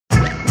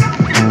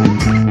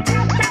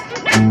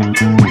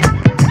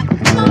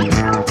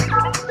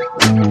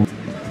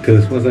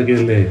Christmas ഒക്കെ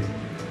അല്ലേ,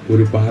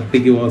 ഒരു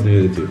പാർട്ടിക്ക് പോകാമെന്ന്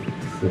വിചാരിച്ചു.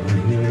 സോ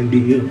അതിന് വേണ്ടി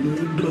ഒന്ന്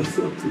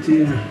ഡ്രസ്സപ്പ്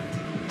ചെയ്യാം.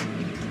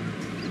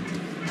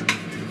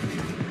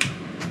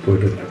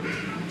 പോയിട്ടില്ല.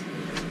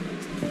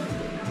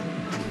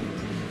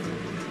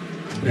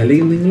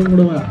 അല്ലെങ്കിൽ നിങ്ങളും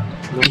കൂടെ വാ,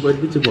 നമുക്ക്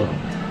ഒരുമിച്ച് പോവാം.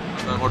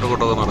 അങ്ങോട്ടും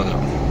ഇങ്ങോട്ടൊക്കെ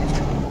നടക്കാം.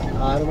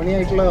 6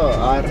 മണിയായിട്ടുള്ള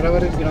 6:30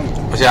 വരെ ഇരിക്കണം.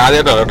 പക്ഷെ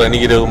ആദ്യമായിട്ടാണ് കേട്ടോ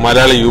എനിക്കൊരു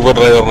മലയാളി യൂബർ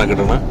ഡ്രൈവറിനെ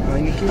കിട്ടണ.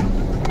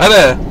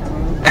 അതെ,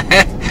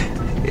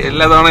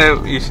 എല്ലാ തവണ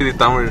ഈശ്വരി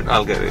തമിഴ്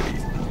ആൾക്കാരായിരിക്കും.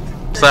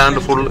 സാൻഡ്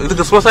ഫുൾ ഇത്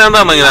ക്രിസ്മസ്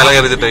ആയതുകൊണ്ടാണ് ഇങ്ങനെ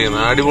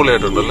അലങ്കരിച്ചിട്ടേക്കുന്നത്.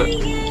 അടിപൊളിയായിട്ടുണ്ടല്ലേ.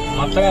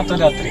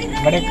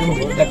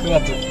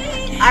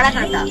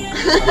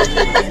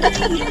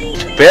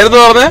 പേരെന്ന്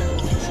പറഞ്ഞേ?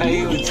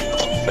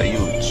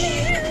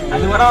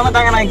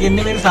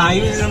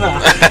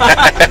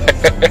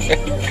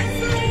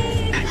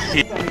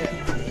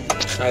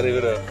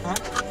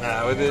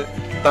 അവര്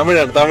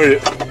തമിഴാണ്, തമിഴ്.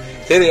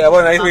 ശരി, അപ്പൊ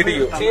നൈസ് മീറ്റിംഗ്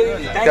യു.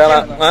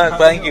 കാണാം.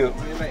 Thank you.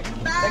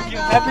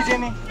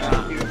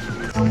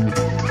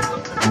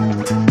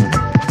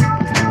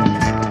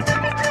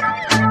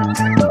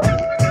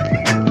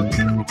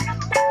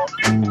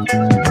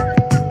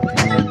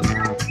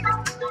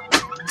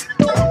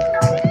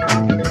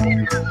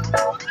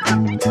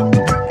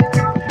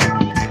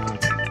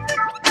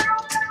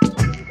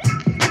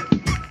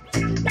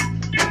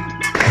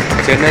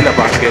 ചെന്നൈയിലെ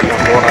ബാക്കിയെല്ലാം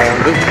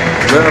പോകാറുണ്ട്.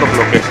 വേറെ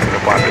ലൊക്കേഷനിലെ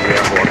പാട്ട്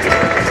ചെയ്യാൻ പോകുന്നത്.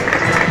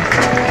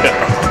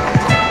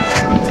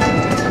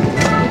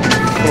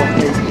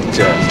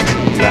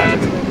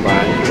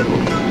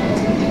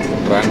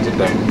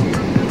 ട്രാൻസിറ്റാണ്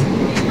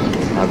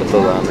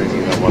അടുത്തതാണ്. ഇനി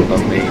നമ്മളുടെ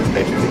മെയിൻ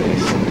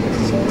ഡെസ്റ്റിനേഷൻ.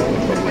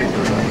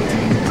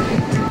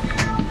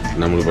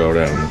 നമ്മളിപ്പോൾ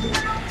എവിടെയാണ്?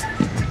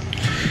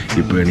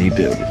 ഇപ്പോൾ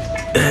എണീറ്റ്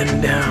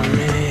എൻ്റെ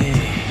അമ്മേ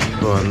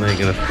ഇപ്പോൾ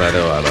വന്നിരിക്കുന്ന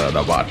സ്ഥലമാണ്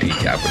the party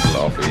capital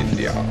of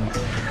India.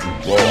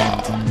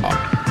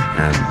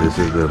 And this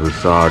is the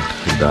resort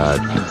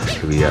that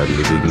we are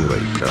living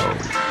right now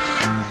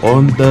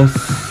on the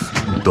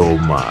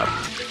Domar.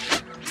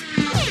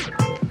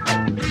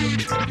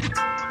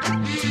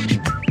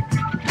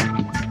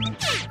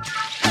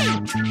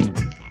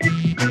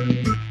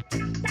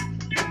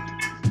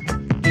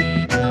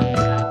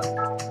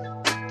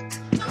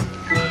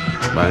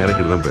 ഭയങ്കര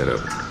കിടന്ന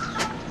പേരാണ്.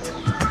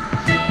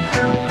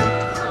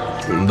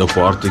 The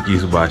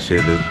Portuguese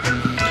ഭാഷയിൽ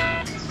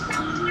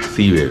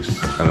സീ വേവ്സ്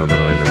അങ്ങനത്തെ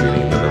അതിൻ്റെ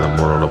മീനിങ്. എന്നിട്ട്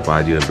നമ്മളോട്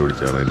പാചി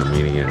കണ്ടുപിടിച്ചാണ് അതിൻ്റെ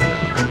മീനിങ്. അങ്ങനെയാണ്.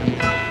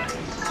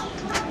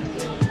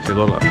 പക്ഷെ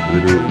കൊള്ളാം.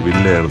 ഇതൊരു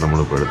വില്ലയാണ്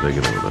നമ്മളിപ്പോൾ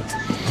എടുത്തേക്കുന്നത്.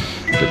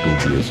 2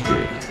 BHK.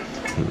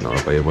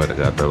 നമ്മളെ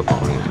പയ്യന്മാരൊക്കെ അത്തടത്ത്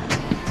തുടങ്ങി.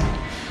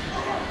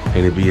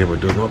 എനിക്ക് ചെയ്യാൻ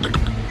പറ്റുമോ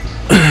നോക്കട്ടെ.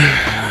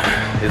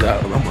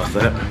 ഇതാണ് നമ്മുടെ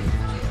സ്ഥലം.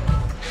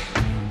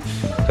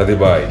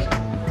 സത്യബായ്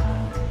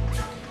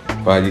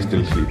Paaji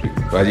still sleeping.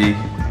 Paaji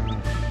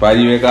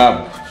wake up.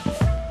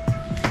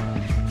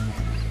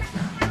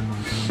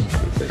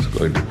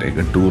 Going to take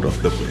a tour of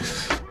the place.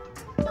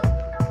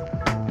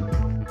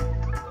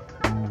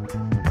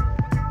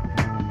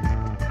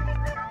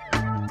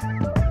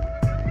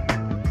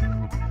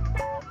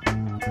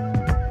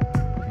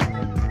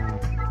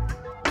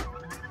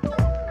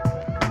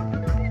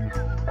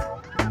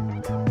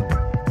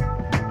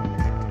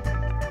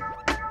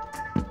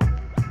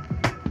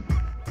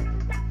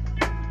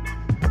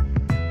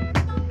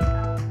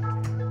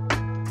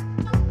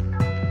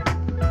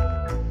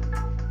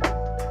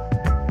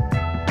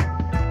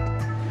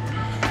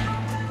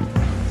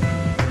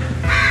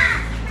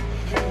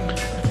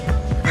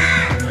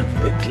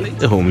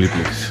 A homely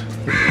place.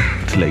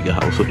 It's like a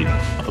house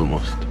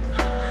almost.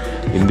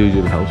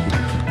 Individual houses,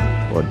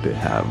 what they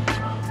have.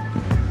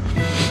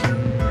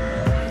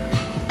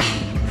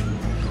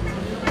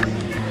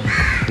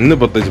 ഇന്ന്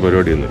പ്രത്യേകിച്ച്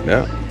പരിപാടിയൊന്നുമില്ല.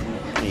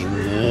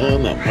 ഇന്ന്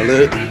നമ്മൾ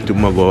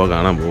ചുമ്മാ ഗോവ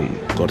കാണാൻ പോകും.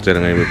 കുറച്ച്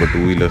നേരം കഴിയുമ്പോൾ ഇപ്പോൾ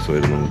 2 വീലേഴ്സ്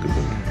വരും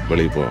നമുക്കിപ്പം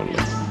വെളിയിൽ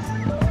പോകാനുള്ളത്.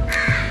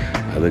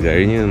 അത്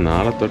കഴിഞ്ഞ്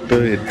നാളെ തൊട്ട്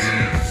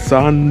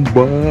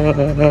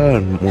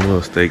സൺബേൺ 3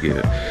 ദിവസത്തേക്ക്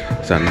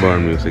സൺബേൺ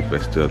മ്യൂസിക്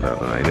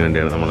ഫെസ്റ്റിവലാണ്. അതിന്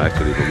വേണ്ടിയാണ് നമ്മൾ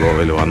ആക്ച്വലി ഇപ്പോൾ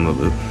ഗോവയിൽ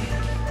വന്നത്.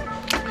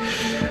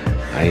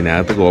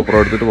 അതിനകത്ത് ഗോപ്രോ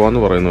എടുത്തിട്ട്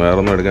പോകുമെന്ന് പറയുന്നു. വേറെ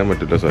ഒന്നും എടുക്കാൻ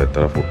പറ്റില്ല. സോ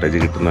എത്ര ഫുട്ടേജ്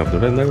കിട്ടുന്ന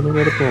എന്തായാലും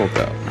നമുക്ക് എടുത്ത്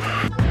നോക്കാം.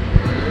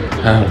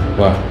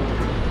 വാ,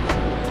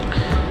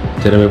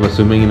 ചിലപ്പോൾ ഇപ്പോൾ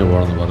സ്വിമ്മിങ്ങിന്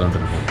പോകണമെന്ന്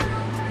പറഞ്ഞിട്ടുണ്ട്.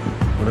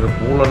 ഇവിടെ ഒരു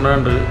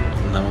പൂളുണ്ടാണ്ട്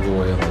നമുക്ക്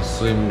പോയി ഒന്ന്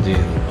സ്വിം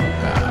ചെയ്ത്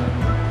നോക്കാം.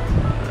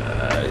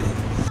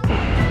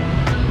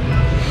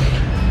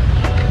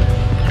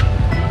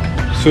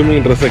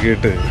 സ്വിമ്മിങ് ഡ്രസ്സൊക്കെ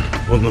ഇട്ട്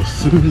ഒന്ന്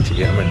സ്വിം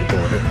ചെയ്യാൻ വേണ്ടി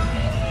പോകുന്നത്.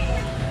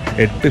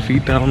 8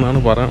 ഫീറ്റാണെന്നാണ്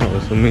പറയുന്നത്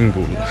സ്വിമ്മിങ്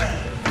പൂൾ.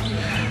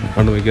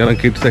 അതുകൊണ്ട് മിക്കവാറും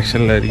കിഡ്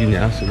സെക്ഷനിലായിരിക്കും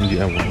ഞാൻ സ്വിം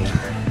ചെയ്യാൻ പോകുന്നത്.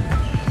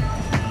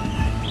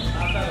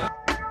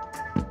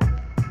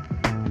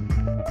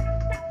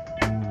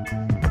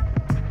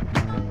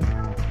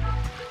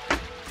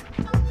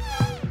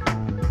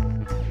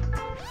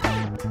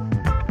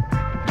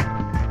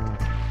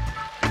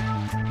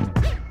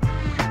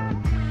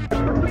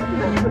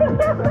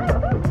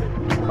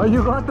 Oh,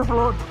 you got the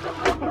float.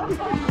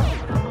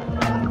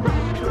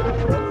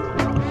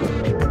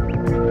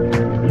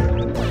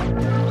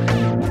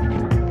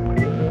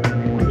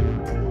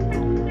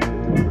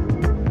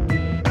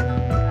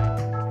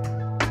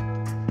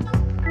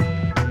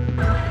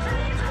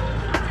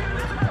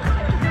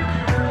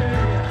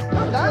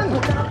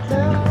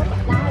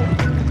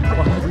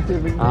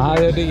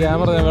 ആദ്യമായിട്ട് ഈ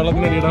ക്യാമറ ഞാൻ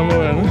വെള്ളത്തിനടി ഇടാൻ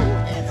പോവുകയാണ്.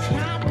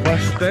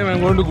 First time I'm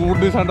going to put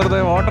this under the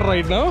water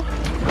right now.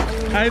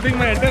 I think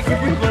my entire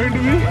trip is going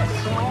to be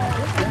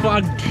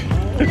fucked.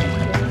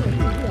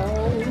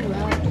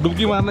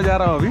 डुबकी मारने जा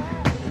रहा हूँ अभी.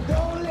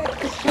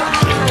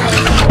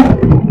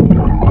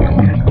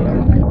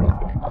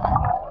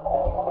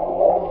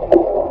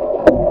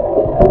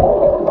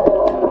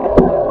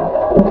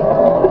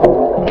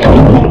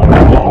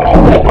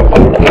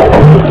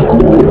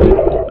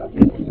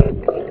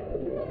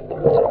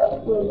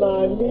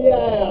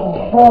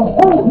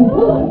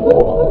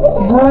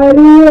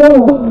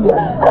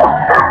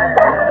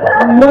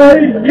 My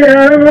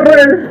camera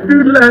is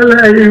still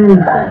alive.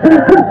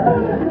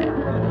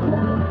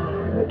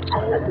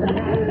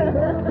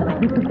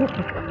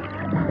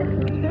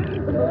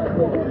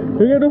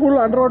 You can do full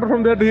underwater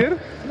from there to here.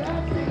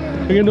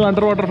 You can do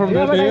underwater from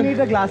there to here. I need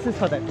the glasses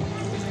for that.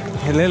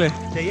 ले ले.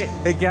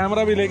 एक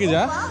camera भी लेके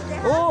जा.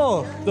 Oh.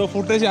 तो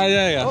फुटेज आ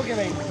जाएगा. Okay,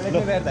 wait. Let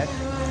me wear that.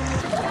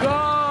 Go.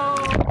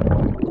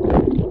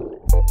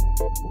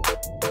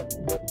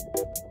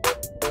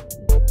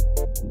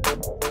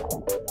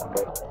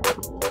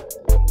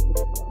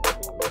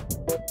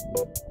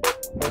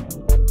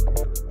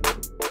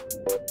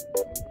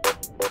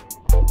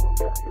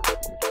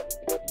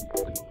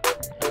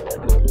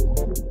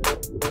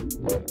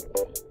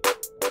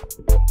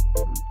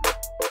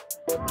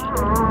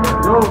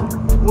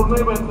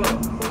 नहीं बनते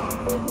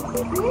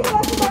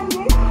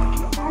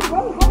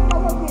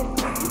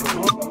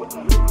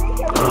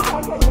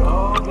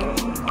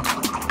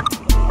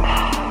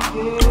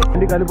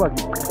आंटी कालीपाक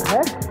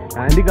है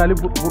आंटी काली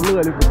पुल्लू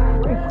कालीपुर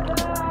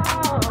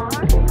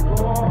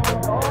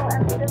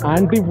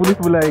आंटी पुलिस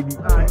बुलाएगी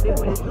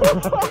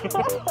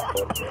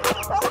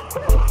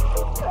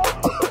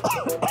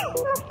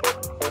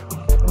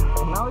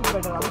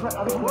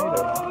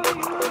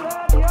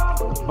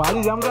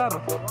बाजी जमकर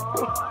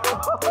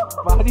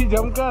बाजी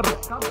जमकर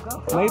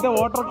नहीं तो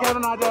वाटर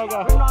कैनन आ जाएगा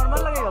नॉर्मल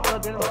लगेगा पूरा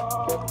दिन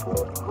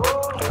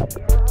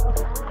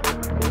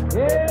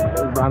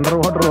अंडर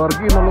वाटर वर्क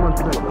ചെയ്യുന്നുള്ളൂ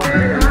മനസ്സിലായി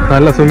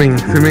നല്ല സ്വിമ്മിങ്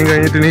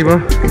കഴിഞ്ഞിട്ട് ഇനിയിപ്പോൾ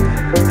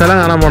സ്ഥലം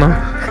കാണാൻ പോണം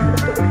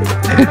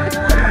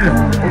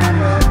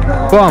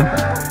പോവാം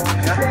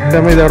എൻ്റെ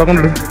അമ്മ ഇത് എവിടെ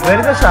കൊണ്ടിടും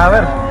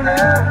ഷവർ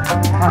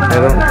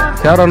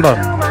ഉണ്ടോ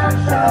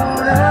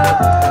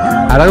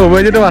അതൊക്കെ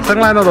ഉപയോഗിച്ചിട്ട്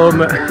വർഷങ്ങളാണെന്നാ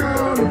തോന്നുന്നത്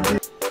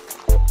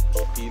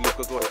ഈ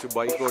ലുക്കൊക്കെ കുറച്ച്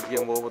ബൈക്ക്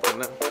ഓടിക്കാൻ പോകുമ്പോൾ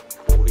തന്നെ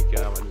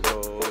ഊഹിക്കാമല്ലോ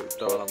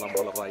ഇഷ്ടമാണ്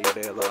നമ്മളെ റൈഡ്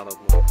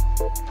ഏതാണെന്ന്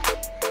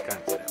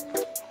കാണിച്ചു തരാം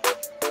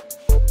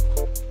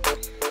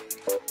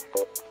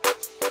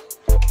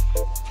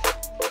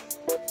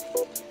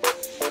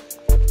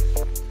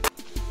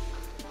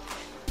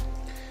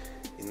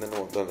ഇന്നലെ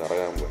മൊത്തം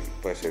കറങ്ങാൻ പോയി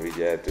പക്ഷെ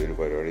വിചാരിച്ചൊരു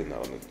പരിപാടി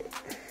നടന്നില്ല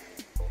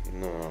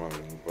ഇന്ന് വേണം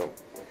ഇപ്പം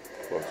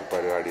കുറച്ച്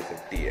പരിപാടി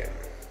സെറ്റ് ചെയ്യാൻ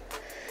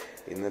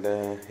ഇന്നലെ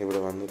ഇവിടെ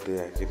വന്നിട്ട്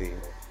ആക്ച്വലി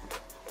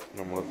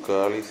നമ്മൾ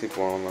കാളീസിൽ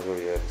പോകണമെന്നൊക്കെ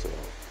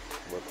വിചാരിച്ചതാണ്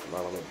ബട്ട്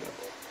നടന്നില്ല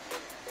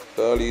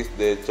കാളീസ്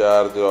ദേ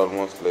charge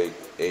almost like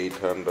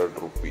 800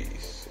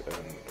 rupees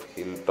and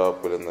hill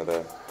ടോപ്പിൽ ഇന്നലെ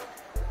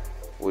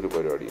ഒരു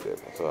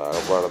പരിപാടിയിലായിരുന്നു സോ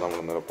ആകെപ്പാടെ നമ്മൾ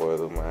ഇന്നലെ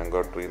പോയത്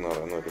മാംഗോ ട്രീ എന്ന്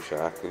പറയുന്ന ഒരു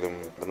ഷാക്കിലും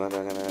എന്നാലും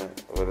അങ്ങനെ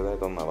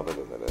വലുതായിട്ടൊന്നും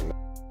നടന്നില്ല ഇന്നലെ